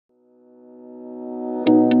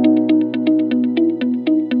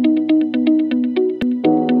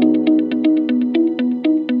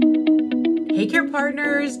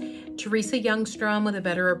partners. Teresa Youngstrom with a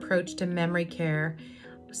better approach to memory care.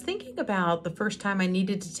 I was thinking about the first time I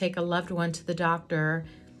needed to take a loved one to the doctor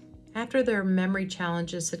after their memory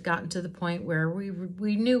challenges had gotten to the point where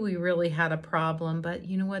we knew we really had a problem, but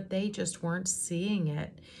you know what? They just weren't seeing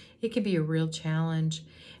it. It can be a real challenge.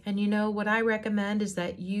 And you know, what I recommend is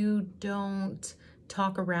that you don't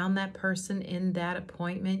talk around that person in that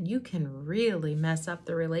appointment. You can really mess up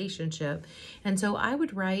the relationship. And so I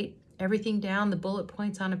would write everything down, the bullet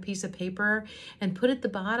points on a piece of paper, and put at the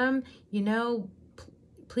bottom, you know,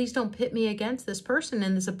 please don't pit me against this person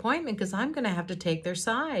in this appointment because I'm going to have to take their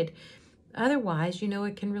side. Otherwise, you know,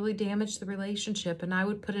 it can really damage the relationship. And I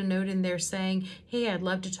would put a note in there saying, hey, I'd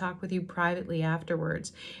love to talk with you privately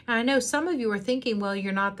afterwards. And I know some of you are thinking, well,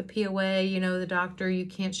 you're not the POA, you know, the doctor, you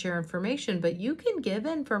can't share information, but you can give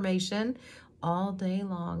information all day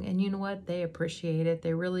long. And you know what? They appreciate it.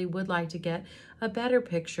 They really would like to get a better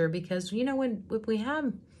picture because, you know, when we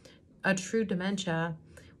have a true dementia,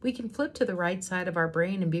 we can flip to the right side of our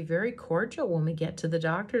brain and be very cordial when we get to the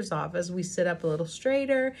doctor's office. We sit up a little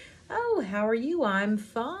straighter. Oh, how are you? I'm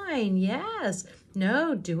fine. Yes.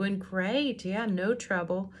 No, doing great. Yeah, no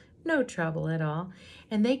trouble. No trouble at all.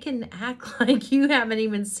 And they can act like you haven't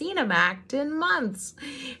even seen them act in months.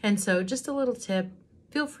 And so just a little tip,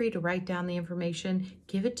 feel free to write down the information.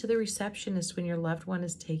 Give it to the receptionist when your loved one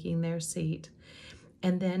is taking their seat.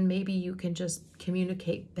 And then maybe you can just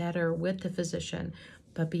communicate better with the physician.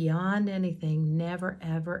 But beyond anything, never,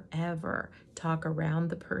 ever, ever talk around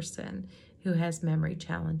the person who has memory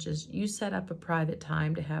challenges. You set up a private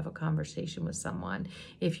time to have a conversation with someone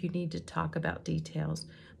if you need to talk about details,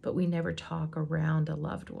 but we never talk around a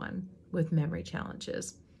loved one with memory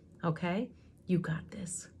challenges. Okay? You got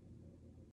this.